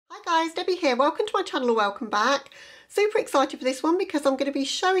guys, Debbie here. Welcome to my channel or welcome back. Super excited for this one because I'm going to be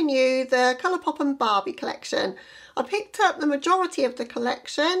showing you the Colourpop and Barbie collection. I picked up the majority of the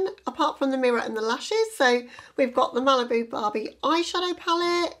collection apart from the mirror and the lashes. So we've got the Malibu Barbie eyeshadow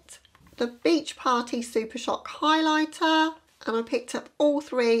palette, the Beach Party Supershock highlighter, and I picked up all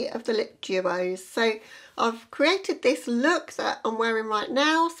three of the lip duos. So I've created this look that I'm wearing right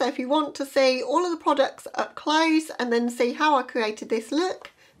now. So if you want to see all of the products up close and then see how I created this look,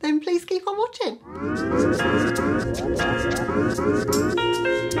 then please keep on watching.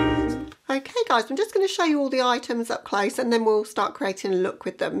 Okay guys, I'm just going to show you all the items up close and then we'll start creating a look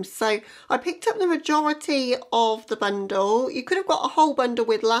with them. So I picked up the majority of the bundle. You could have got a whole bundle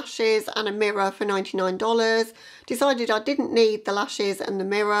with lashes and a mirror for $99. Decided I didn't need the lashes and the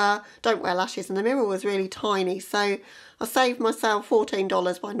mirror. Don't wear lashes and the mirror was really tiny. So I saved myself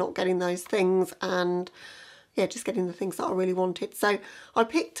 $14 by not getting those things and yeah, just getting the things that I really wanted. So I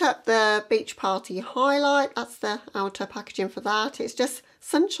picked up the Beach Party highlight. That's the outer packaging for that. It's just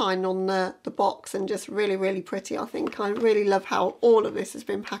sunshine on the box and just really, really pretty, I think. I really love how all of this has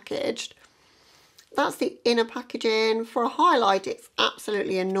been packaged. That's the inner packaging. For a highlight, it's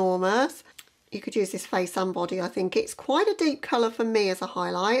absolutely enormous. You could use this face and body, I think. It's quite a deep colour for me as a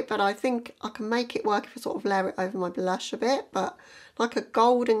highlight, but I think I can make it work if I sort of layer it over my blush a bit, but like a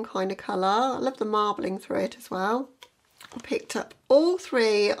golden kind of colour. I love the marbling through it as well. I picked up all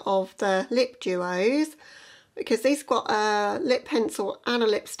three of the lip duos because these got a lip pencil and a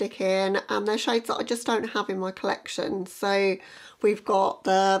lipstick in, and they're shades that I just don't have in my collection. So we've got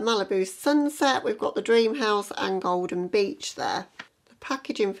the Malibu Sunset, we've got the Dream House and Golden Beach there.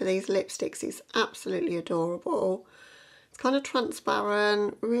 Packaging for these lipsticks is absolutely adorable. It's kind of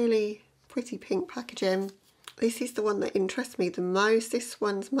transparent, really pretty pink packaging. This is the one that interests me the most. This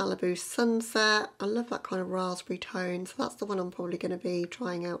one's Malibu Sunset. I love that kind of raspberry tone, so that's the one I'm probably going to be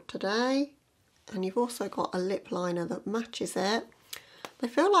trying out today. And you've also got a lip liner that matches it. They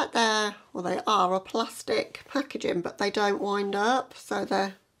feel like they are a plastic packaging, but they don't wind up, so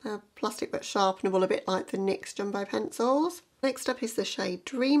they're plastic but sharpenable, a bit like the NYX jumbo pencils. Next up is the shade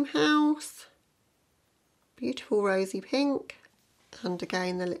Dream House. Beautiful rosy pink. And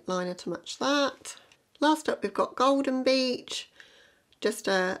again the lip liner to match that. Last up we've got Golden Beach. Just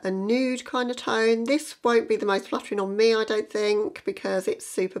a nude kind of tone. This won't be the most flattering on me, I don't think, because it's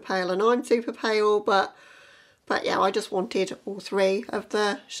super pale and I'm super pale. But yeah, I just wanted all three of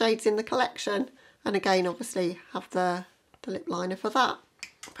the shades in the collection. And again, obviously, have the lip liner for that.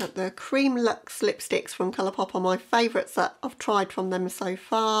 But the Cream Luxe lipsticks from Colourpop are my favourites that I've tried from them so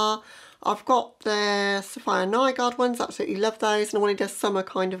far. I've got the Sapphire Nygaard ones, absolutely love those, and I wanted a summer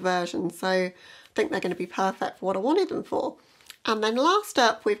kind of version, so I think they're going to be perfect for what I wanted them for. And then last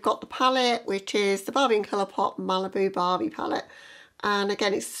up we've got the palette, which is the Barbie and Colourpop Malibu Barbie palette. And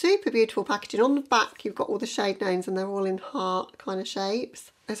again, it's super beautiful packaging. On the back you've got all the shade names and they're all in heart kind of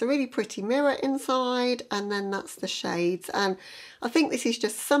shapes. There's a really pretty mirror inside, and then that's the shades. And I think this is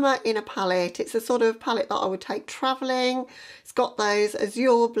just summer in a palette. It's a sort of palette that I would take travelling. It's got those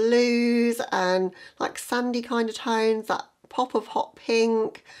azure blues and like sandy kind of tones, that pop of hot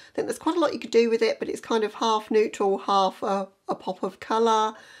pink. I think there's quite a lot you could do with it, but it's kind of half neutral, half a pop of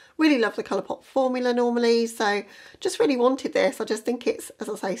colour. Really love the Colourpop formula normally, so just really wanted this. I just think it's, as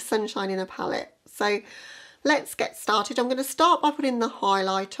I say, sunshine in a palette. So let's get started. I'm going to start by putting the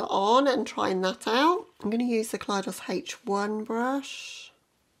highlighter on and trying that out. I'm going to use the Kaleidos H1 brush.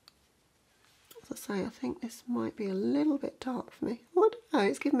 As I say, I think this might be a little bit dark for me. I don't know,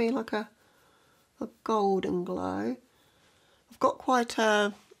 it's giving me like a golden glow. I've got quite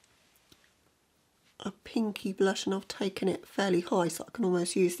a pinky blush and I've taken it fairly high, so I can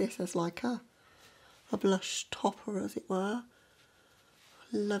almost use this as like a blush topper, as it were.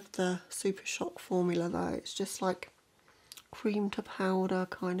 I love the Supershock formula though. It's just like cream to powder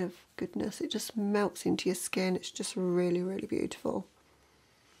kind of goodness. It just melts into your skin. It's just really, really beautiful.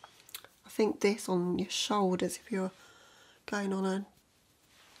 I think this on your shoulders, if you're going on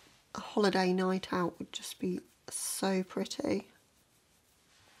a holiday night out, would just be so pretty.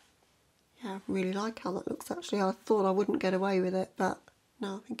 Yeah, I really like how that looks actually. I thought I wouldn't get away with it, but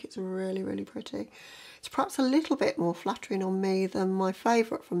no, I think it's really, really pretty. It's perhaps a little bit more flattering on me than my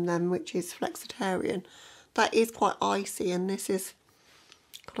favourite from them, which is Flexitarian. That is quite icy, and this has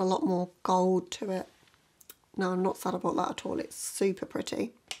got a lot more gold to it. No, I'm not sad about that at all. It's super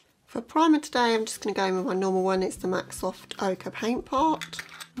pretty. For primer today, I'm just going to go in with my normal one. It's the MAC Soft Ochre Paint Pot.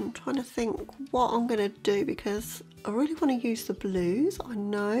 I'm trying to think what I'm going to do because I really want to use the blues. I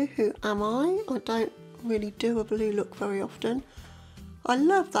know, who am I? I don't really do a blue look very often. I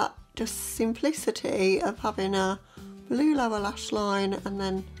love that just simplicity of having a blue lower lash line and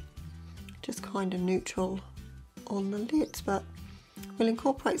then just kind of neutral on the lids, but we'll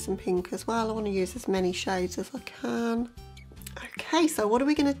incorporate some pink as well. I want to use as many shades as I can. Okay, so what are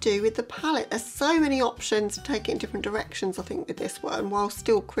we going to do with the palette? There's so many options to take it in different directions, I think, with this one, while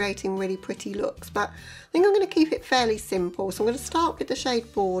still creating really pretty looks, but I think I'm going to keep it fairly simple. So I'm going to start with the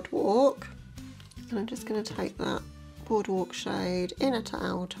shade Boardwalk, and I'm just going to take that Boardwalk shade inner to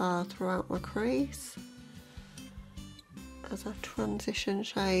outer throughout my crease as a transition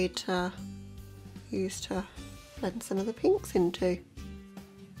shade to use to blend some of the pinks into.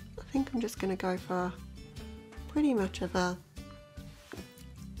 I think I'm just going to go for pretty much of a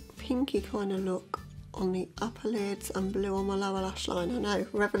pinky kind of look on the upper lids and blue on my lower lash line. I know,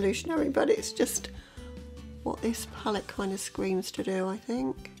 revolutionary, but it's just what this palette kind of screams to do, I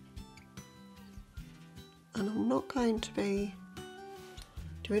think. And I'm not going to be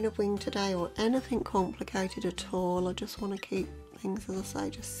doing a wing today or anything complicated at all. I just want to keep things, as I say,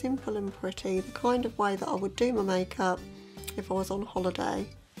 just simple and pretty, the kind of way that I would do my makeup if I was on holiday.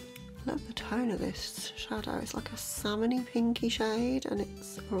 Look, the tone of this shadow is like a salmony pinky shade, and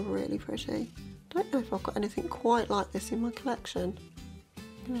it's really pretty. Don't know if I've got anything quite like this in my collection.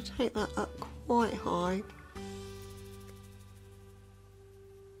 I'm going to take that up quite high.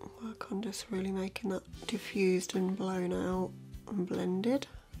 Work on just really making that diffused and blown out and blended.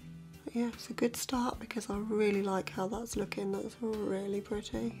 But yeah, it's a good start because I really like how that's looking. That's really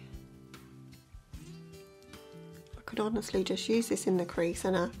pretty. I could honestly just use this in the crease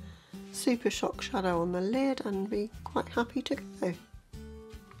and a Supershock shadow on the lid and be quite happy to go.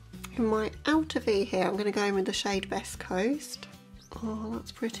 In my outer V here, I'm going to go in with the shade Best Coast. Oh,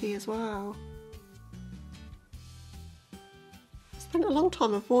 that's pretty as well. I spent a long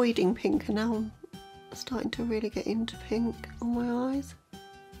time avoiding pink, and now I'm starting to really get into pink on my eyes.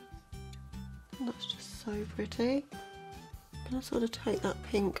 And that's just so pretty. I'm going to sort of take that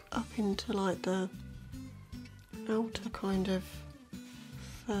pink up into like the outer kind of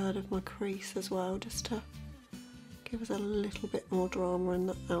third of my crease as well, just to give us a little bit more drama in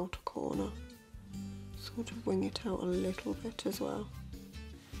the outer corner. Sort of wing it out a little bit as well.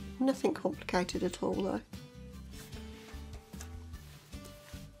 Nothing complicated at all though.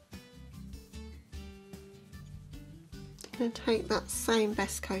 I'm going to take that same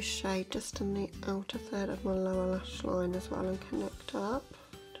Best Coast shade just in the outer third of my lower lash line as well and connect up.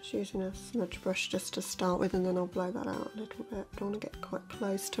 Just using a smudge brush just to start with, and then I'll blow that out a little bit. I don't want to get quite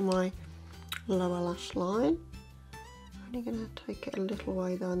close to my lower lash line. I'm only going to take it a little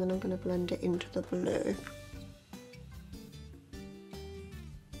way though, and then I'm going to blend it into the blue.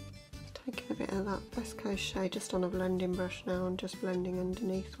 Taking a bit of that Best Coast shade just on a blending brush now and just blending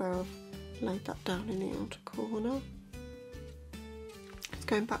underneath where I've laid that down in the outer corner. Just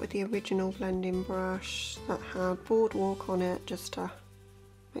going back with the original blending brush that had Boardwalk on it, just to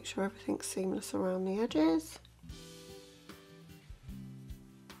make sure everything's seamless around the edges.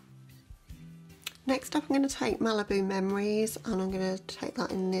 Next up, I'm going to take Malibu Memories, and I'm going to take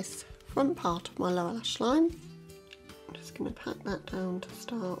that in this front part of my lower lash line. I'm just going to pack that down to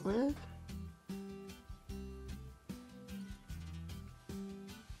start with.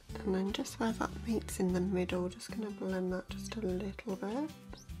 And then just where that meets in the middle, just going to blend that just a little bit.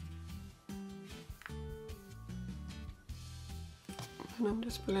 And I'm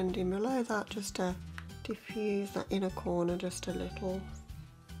just blending below that just to diffuse that inner corner just a little.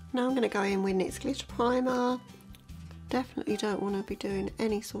 Now I'm going to go in with NYX Glitter Primer. Definitely don't want to be doing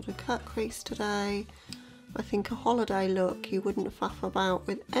any sort of cut crease today. I think a holiday look, you wouldn't faff about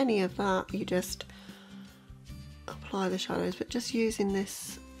with any of that. You just apply the shadows, but just using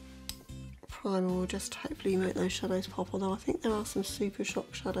this primer will just hopefully make those shadows pop, although I think there are some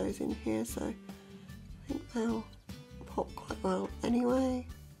Supershock shadows in here, so I think they'll pop quite well anyway.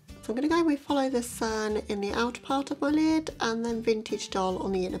 So I'm going to go with Follow the Sun in the outer part of my lid, and then Vintage Doll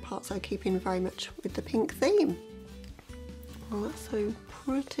on the inner part, so keeping very much with the pink theme. Oh, that's so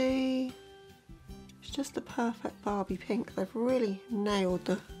pretty. It's just the perfect Barbie pink. They've really nailed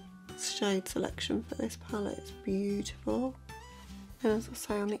the shade selection for this palette. It's beautiful. And as I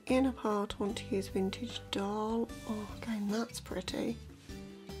say, on the inner part I want to use Vintage Doll. Oh, again, that's pretty.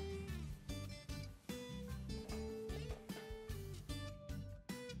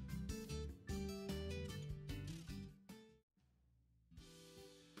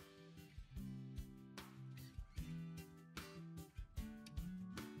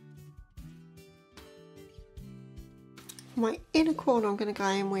 For my inner corner, I'm going to go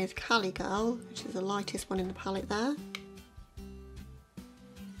in with Calico, which is the lightest one in the palette there.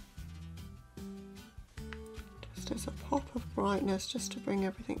 Just as a pop of brightness, just to bring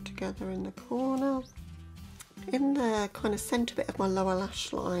everything together in the corner. in the kind of centre bit of my lower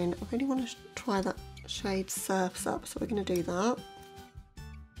lash line, I really want to try that shade Surf's Up, so we're going to do that.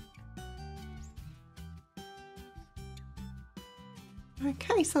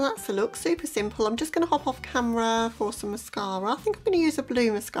 Okay, so that's the look, super simple. I'm just going to hop off camera for some mascara. I think I'm going to use a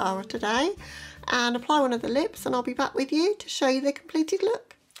blue mascara today and apply one of the lips, and I'll be back with you to show you the completed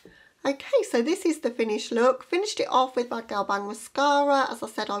look. Okay, so this is the finished look. Finished it off with BadGalBang mascara, as I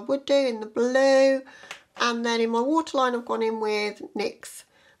said I would do, in the blue. And then in my waterline I've gone in with NYX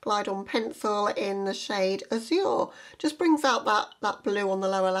Glide-On Pencil in the shade Azure. Just brings out that blue on the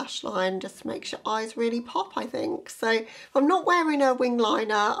lower lash line, just makes your eyes really pop, I think. So if I'm not wearing a wing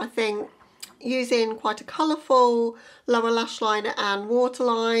liner, I think using quite a colourful lower lash liner and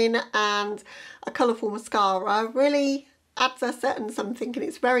waterline and a colourful mascara really adds a certain something, and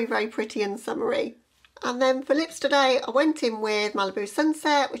it's very, very pretty and summery. And then for lips today, I went in with Malibu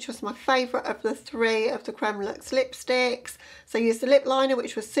Sunset, which was my favourite of the three of the Creme Luxe lipsticks. So I used the lip liner,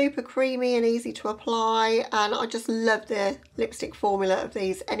 which was super creamy and easy to apply, and I just love the lipstick formula of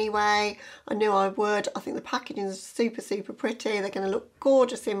these anyway. I knew I would. I think the packaging is super, super pretty. They're going to look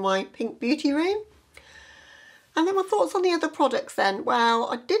gorgeous in my pink beauty room. And then my thoughts on the other products then. Well,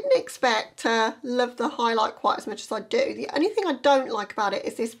 I didn't expect to love the highlight quite as much as I do. The only thing I don't like about it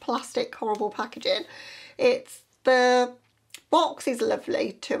is this plastic horrible packaging. It's the box is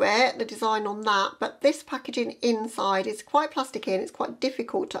lovely to it, the design on that, but this packaging inside is quite plasticky and it's quite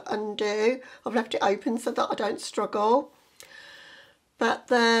difficult to undo. I've left it open so that I don't struggle. But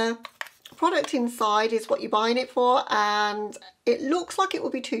the product inside is what you're buying it for, and it looks like it will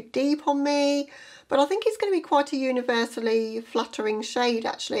be too deep on me, but I think it's going to be quite a universally flattering shade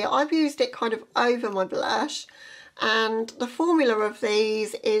actually. I've used it kind of over my blush, and the formula of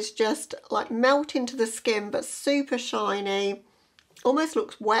these is just like melt into the skin but super shiny, almost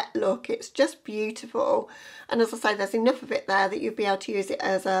looks wet look. It's just beautiful, and as I say, there's enough of it there that you'd be able to use it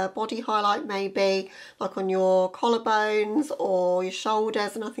as a body highlight, maybe like on your collarbones or your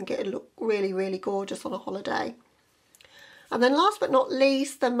shoulders, and I think it'd look really, really gorgeous on a holiday. And then last but not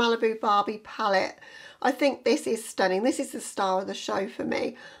least, the Malibu Barbie palette. I think this is stunning. This is the star of the show for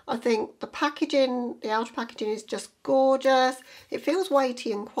me. I think the packaging, the outer packaging is just gorgeous. It feels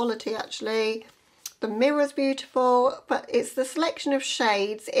weighty in quality actually. The mirror's beautiful, but it's the selection of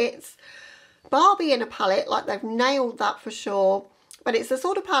shades. It's Barbie in a palette, like they've nailed that for sure. But it's the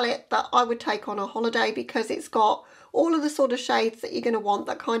sort of palette that I would take on a holiday because it's got all of the sort of shades that you're going to want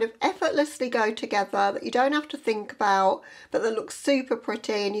that kind of effortlessly go together, that you don't have to think about, but that look super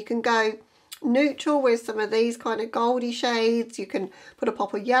pretty. And you can go neutral with some of these kind of goldy shades. You can put a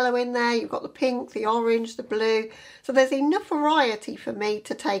pop of yellow in there. You've got the pink, the orange, the blue. So there's enough variety for me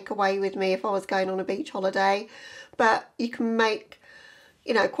to take away with me if I was going on a beach holiday. But you can make,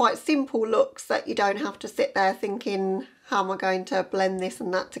 you know, quite simple looks that you don't have to sit there thinking, how am I going to blend this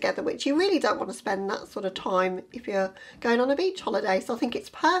and that together, which you really don't want to spend that sort of time if you're going on a beach holiday. So I think it's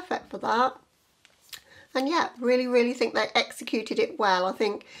perfect for that. And yeah, really, really think they executed it well. I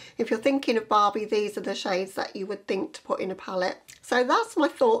think if you're thinking of Barbie, these are the shades that you would think to put in a palette. So that's my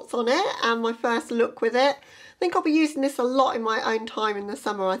thoughts on it and my first look with it. I think I'll be using this a lot in my own time in the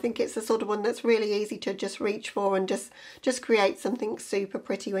summer. I think it's the sort of one that's really easy to just reach for and just create something super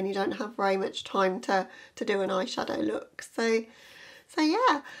pretty when you don't have very much time to do an eyeshadow look. So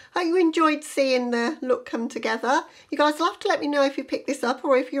yeah, hope you enjoyed seeing the look come together. You guys will have to let me know if you picked this up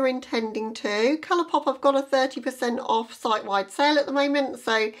or if you're intending to. Colourpop, I've got a 30% off site-wide sale at the moment,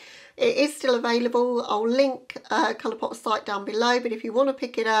 so it is still available. I'll link Colourpop's site down below, but if you want to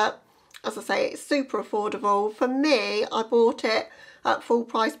pick it up, as I say, it's super affordable. For me, I bought it at full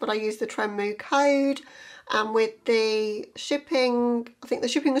price, but I used the Tremmu code. And with the shipping, I think the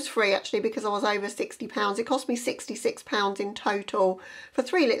shipping was free actually because I was over £60. It cost me £66 in total for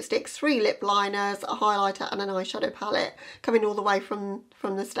 3 lipsticks, 3 lip liners, a highlighter and an eyeshadow palette coming all the way from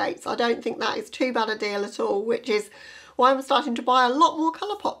the States. I don't think that is too bad a deal at all, which is why I'm starting to buy a lot more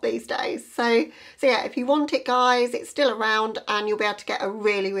Colourpop these days. So yeah, if you want it guys, it's still around and you'll be able to get a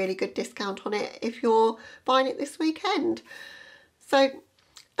really, really good discount on it if you're buying it this weekend. So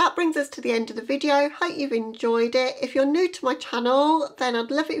that brings us to the end of the video. Hope you've enjoyed it. If you're new to my channel, then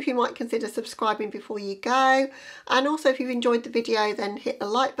I'd love it if you might consider subscribing before you go. And also if you've enjoyed the video, then hit the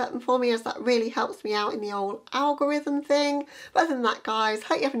like button for me, as that really helps me out in the old algorithm thing. But other than that guys,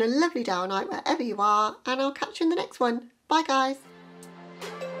 hope you're having a lovely day or night wherever you are, and I'll catch you in the next one. Bye guys.